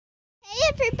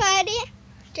everybody,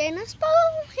 Janice Bowl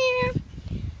here.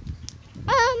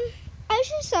 As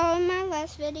you saw in my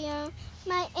last video,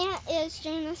 my aunt is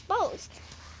Janice Bowles,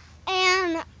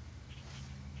 and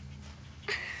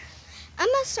I'm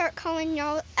gonna start calling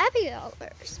y'all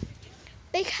Abigailers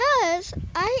because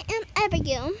I am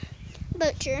Abigail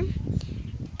Butcher,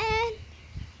 and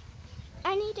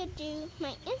I need to do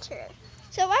my intro.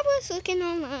 So I was looking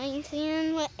online,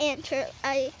 seeing what intro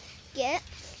I get,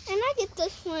 and I get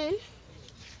this one.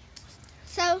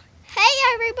 So,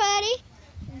 hey everybody,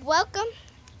 welcome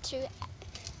to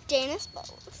Janice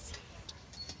Bowles.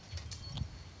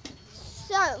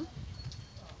 So,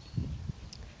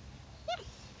 yeah.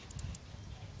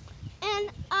 And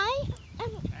I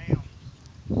am,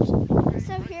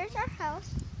 so here's our house.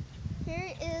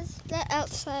 Here is the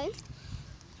outside.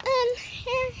 And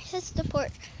here is the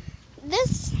porch.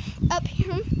 This up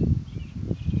here,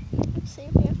 let's see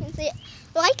if you can see it.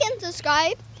 Like and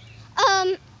subscribe.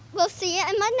 We'll see you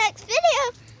in my next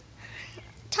video.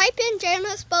 Type in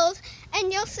Janice Bowles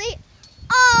and you'll see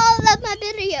all of my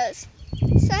videos.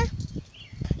 So,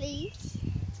 please,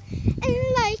 and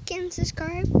like and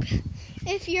subscribe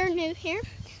if you're new here.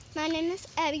 My name is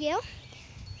Abigail.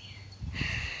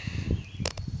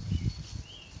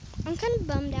 I'm kind of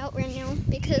bummed out right now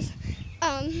because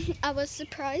I was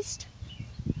surprised.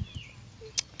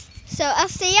 So I'll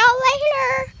see y'all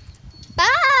later.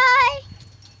 Bye.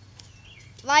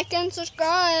 Like and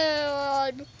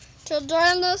subscribe to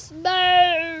Janice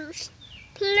Bowles,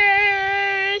 please.